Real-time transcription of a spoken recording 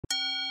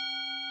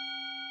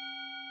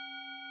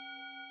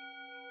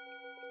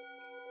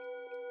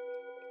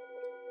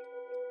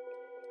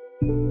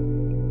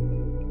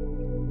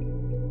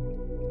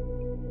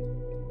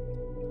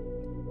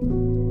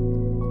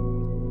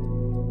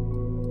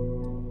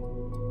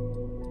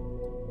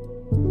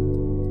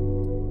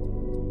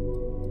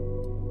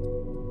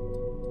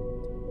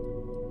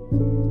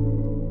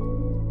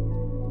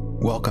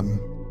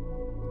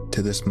Welcome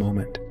to this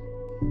moment.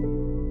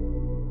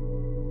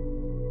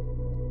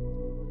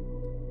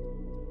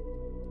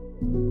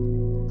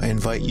 I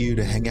invite you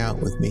to hang out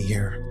with me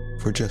here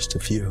for just a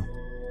few.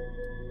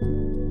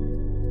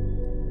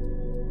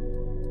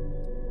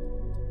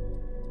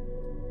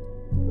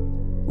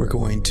 We're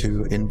going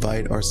to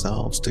invite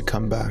ourselves to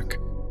come back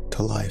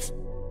to life.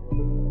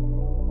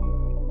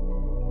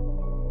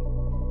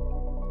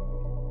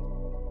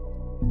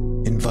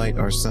 Invite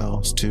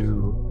ourselves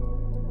to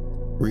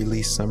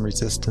release some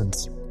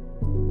resistance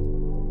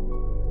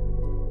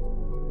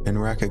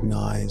and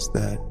recognize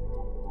that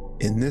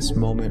in this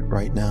moment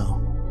right now,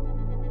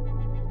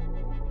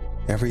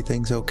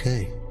 everything's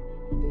okay.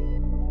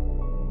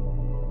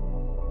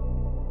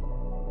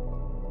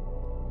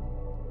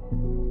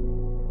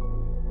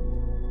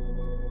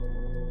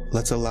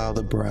 Let's allow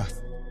the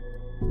breath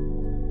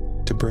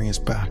to bring us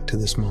back to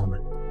this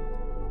moment.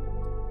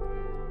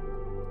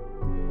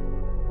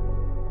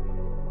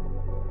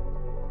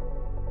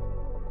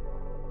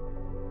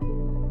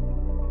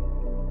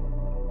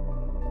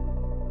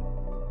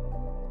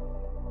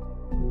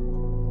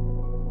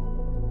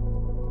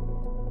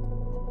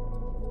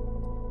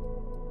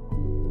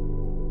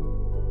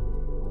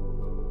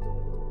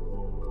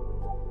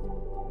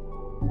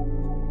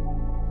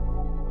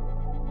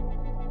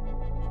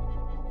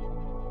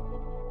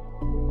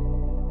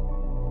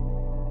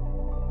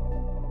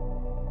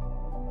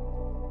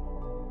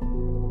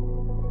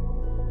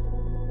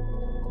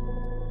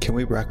 Can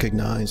we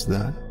recognize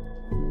that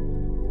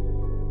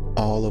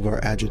all of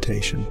our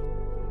agitation,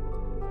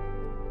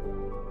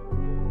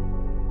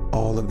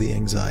 all of the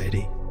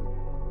anxiety,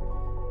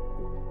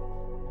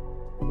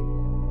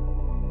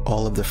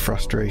 all of the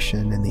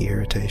frustration and the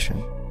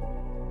irritation,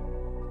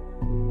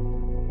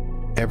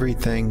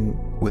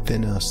 everything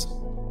within us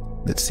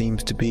that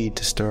seems to be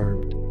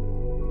disturbed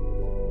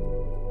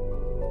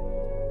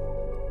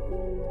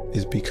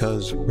is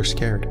because we're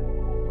scared?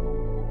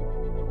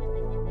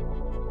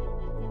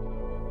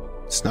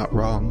 It's not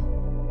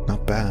wrong,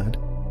 not bad.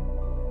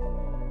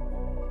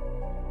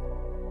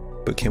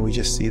 But can we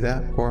just see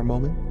that for a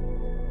moment?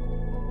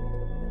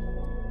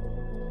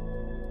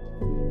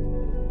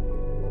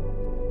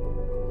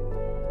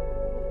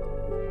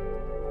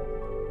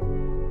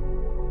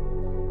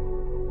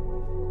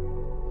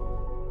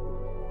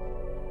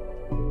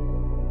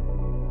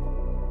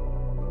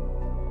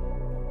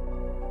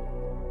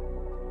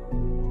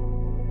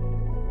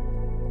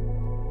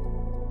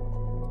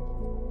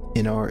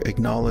 In our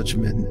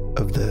acknowledgement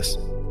of this,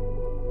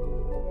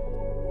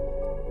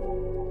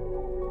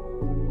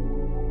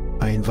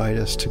 I invite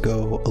us to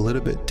go a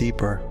little bit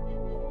deeper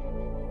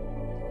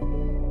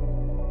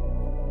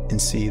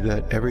and see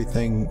that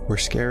everything we're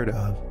scared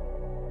of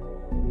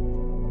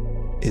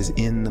is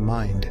in the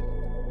mind.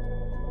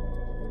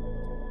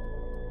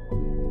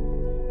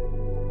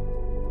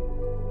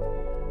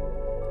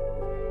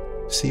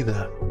 See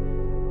that.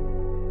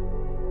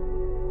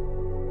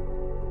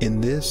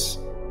 In this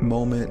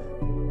moment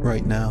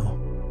right now,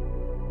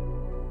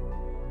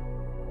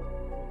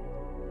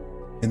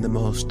 in the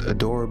most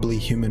adorably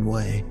human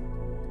way,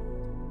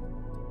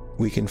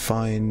 we can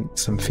find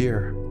some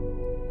fear.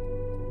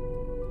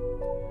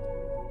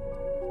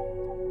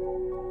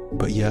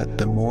 But yet,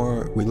 the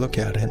more we look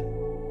at it,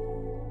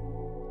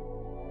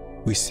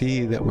 we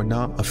see that we're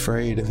not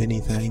afraid of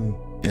anything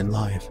in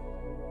life,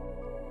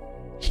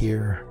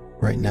 here,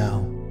 right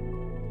now.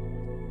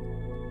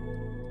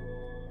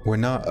 We're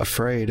not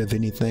afraid of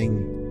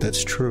anything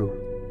that's true,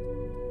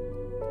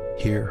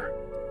 here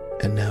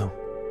and now.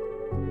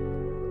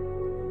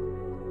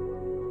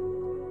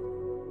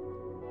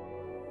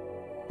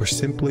 We're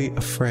simply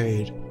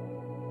afraid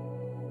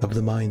of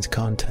the mind's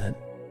content,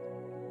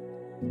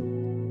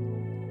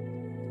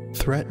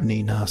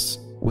 threatening us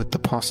with the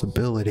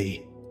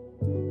possibility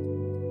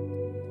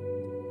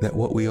that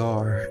what we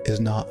are is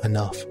not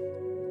enough.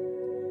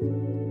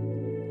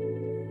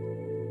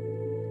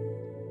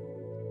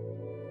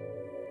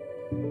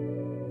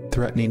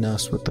 Threatening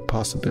us with the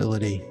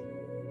possibility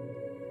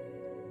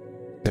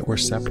that we're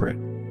separate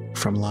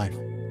from life.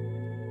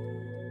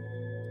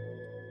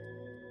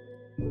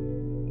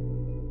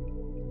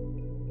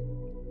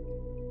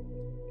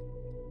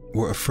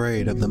 We're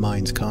afraid of the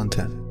mind's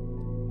content.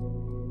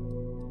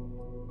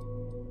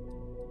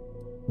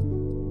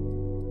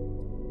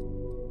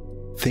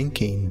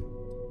 Thinking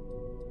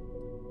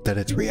that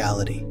it's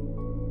reality.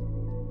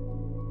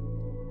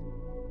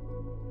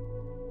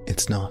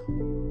 It's not.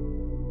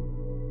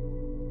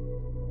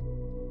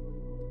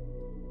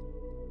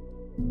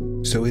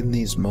 So in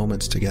these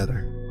moments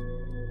together,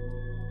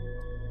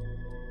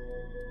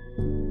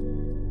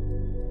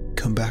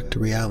 come back to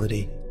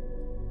reality.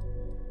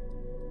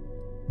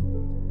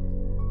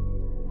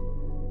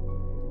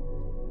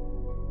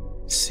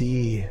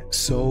 See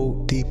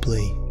so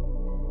deeply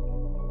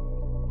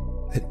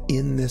that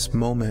in this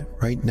moment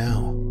right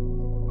now,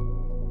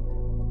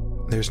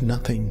 there's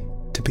nothing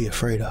to be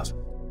afraid of.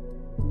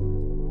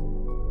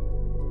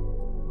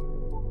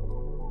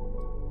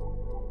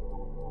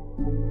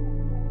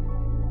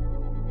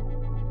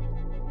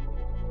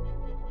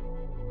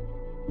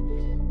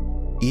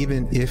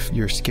 even if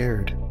you're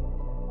scared,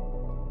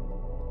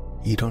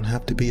 you don't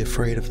have to be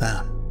afraid of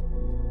that.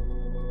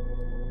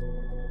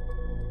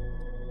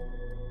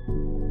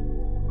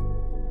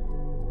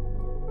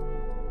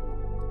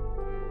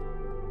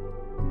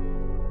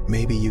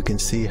 Maybe you can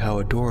see how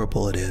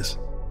adorable it is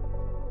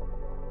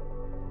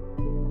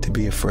to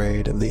be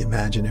afraid of the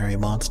imaginary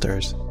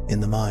monsters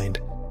in the mind.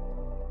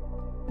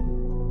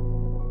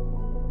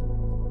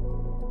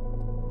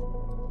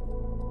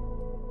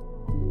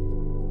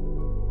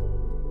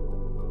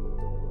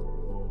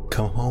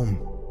 Come home.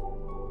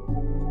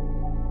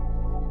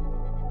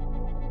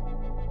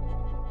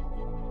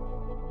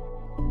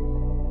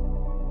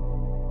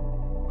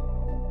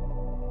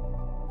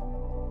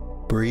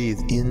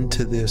 Breathe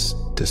into this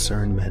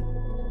discernment,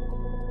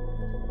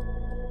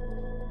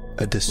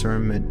 a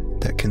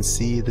discernment that can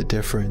see the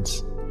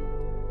difference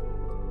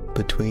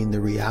between the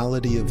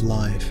reality of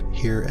life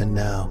here and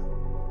now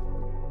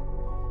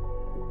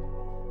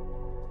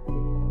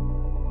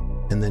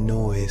and the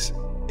noise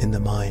in the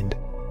mind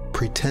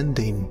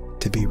pretending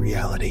to be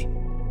reality.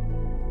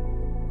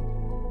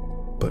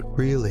 But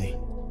really,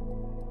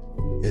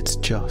 it's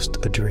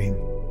just a dream.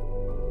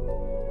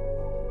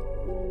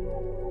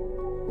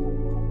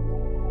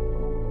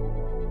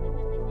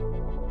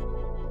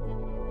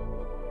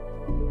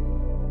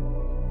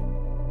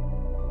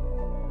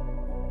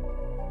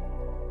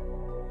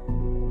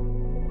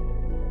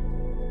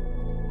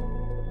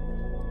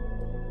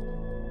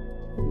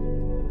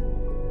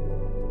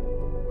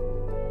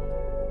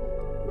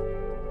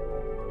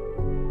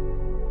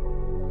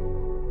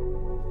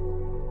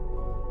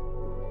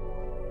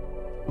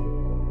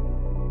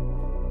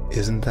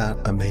 Isn't that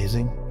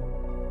amazing?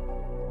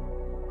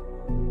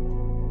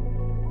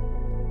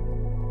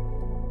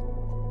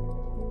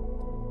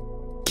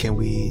 Can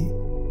we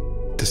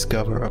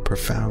discover a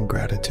profound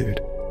gratitude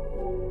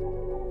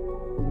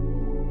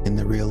in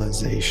the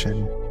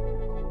realization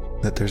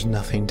that there's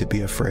nothing to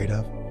be afraid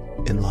of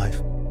in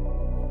life?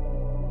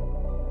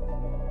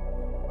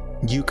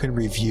 You can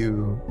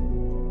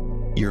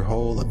review your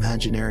whole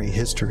imaginary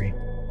history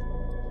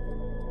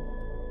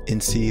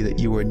and see that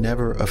you were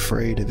never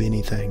afraid of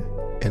anything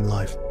in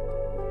life.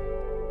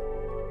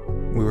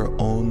 We were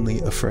only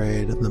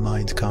afraid of the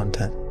mind's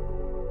content.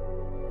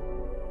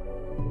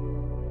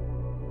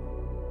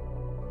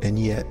 And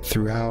yet,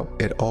 throughout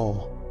it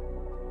all,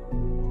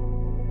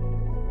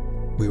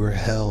 we were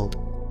held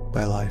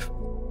by life.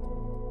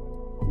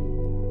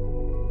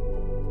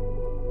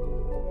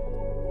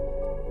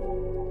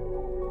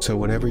 So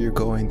whatever you're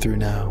going through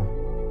now,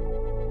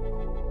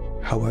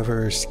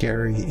 however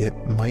scary it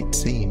might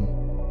seem,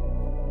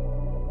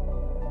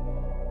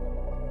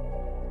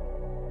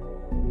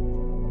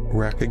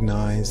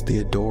 recognize the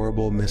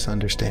adorable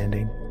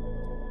misunderstanding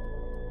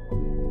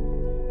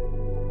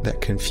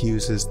that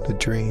confuses the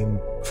dream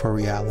for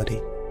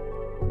reality.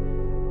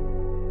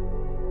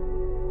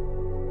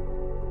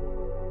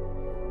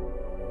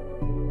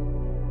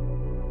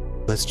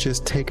 Let's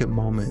just take a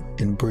moment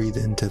and breathe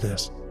into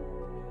this.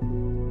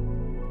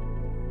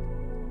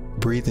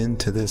 Breathe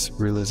into this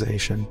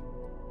realization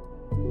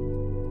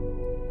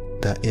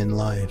that in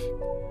life,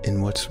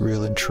 in what's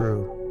real and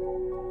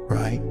true,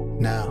 right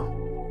now,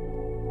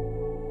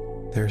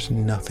 there's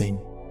nothing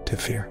to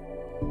fear.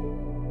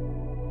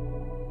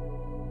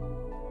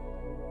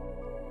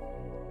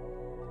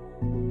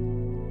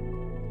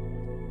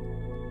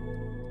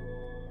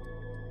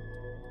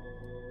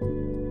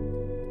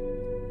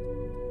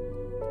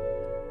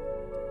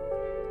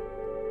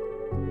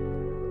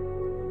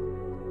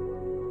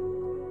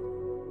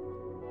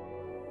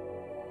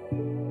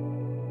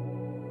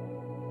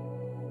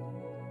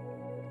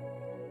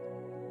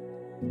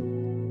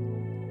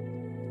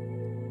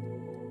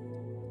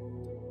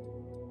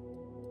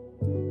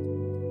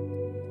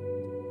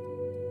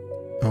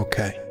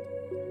 Okay.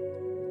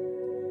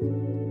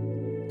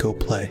 Go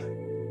play.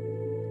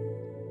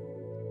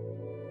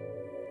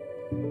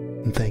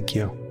 And thank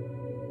you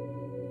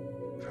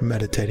for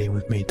meditating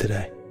with me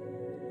today.